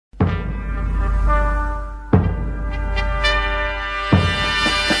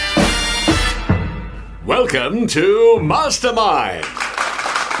Welcome to Mastermind.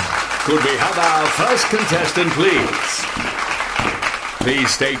 Could we have our first contestant, please?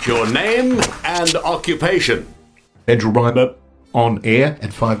 Please state your name and occupation. Reimer, on air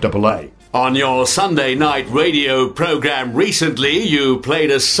at 5AA. On your Sunday night radio program recently, you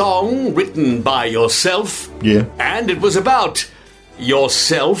played a song written by yourself. Yeah. And it was about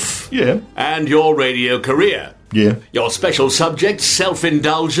yourself. Yeah. And your radio career. Yeah. Your special subject,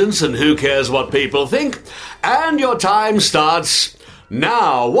 self-indulgence and who cares what people think. And your time starts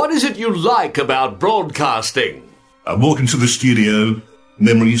now. What is it you like about broadcasting? I walk into the studio,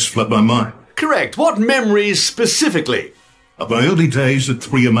 memories flood my mind. Correct. What memories specifically? Of my early days at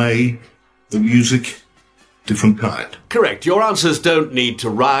 3MA, the music, different kind. Correct. Your answers don't need to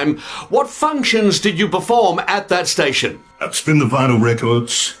rhyme. What functions did you perform at that station? I'd spin the vinyl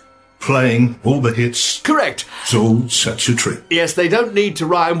records, playing all the hits. Correct. It's all such a trip. Yes, they don't need to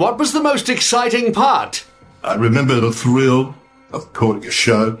rhyme. What was the most exciting part? I remember the thrill of recording a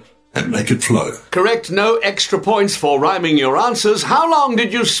show and make it flow. Correct. No extra points for rhyming your answers. How long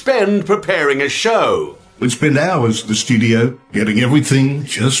did you spend preparing a show? We'd spend hours in the studio getting everything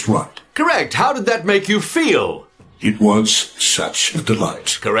just right. Correct. How did that make you feel? It was such a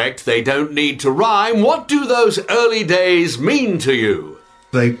delight. Correct. They don't need to rhyme. What do those early days mean to you?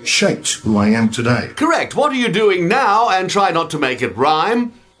 They shaped who I am today. Correct. What are you doing now? And try not to make it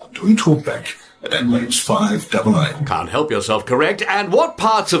rhyme. I'm doing talkback at Adelaide's 5AA. Can't help yourself. Correct. And what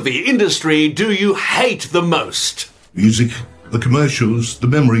parts of the industry do you hate the most? Music, the commercials, the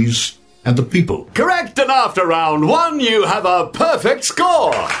memories, and the people. Correct. And after round one, you have a perfect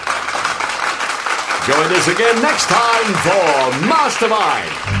score. Join us again next time for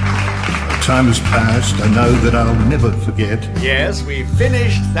Mastermind. Time has passed. I know that I'll never forget. Yes, we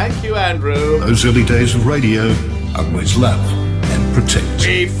finished. Thank you, Andrew. Those early days of radio, I always love and protect.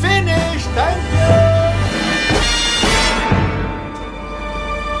 We finished. Thank you.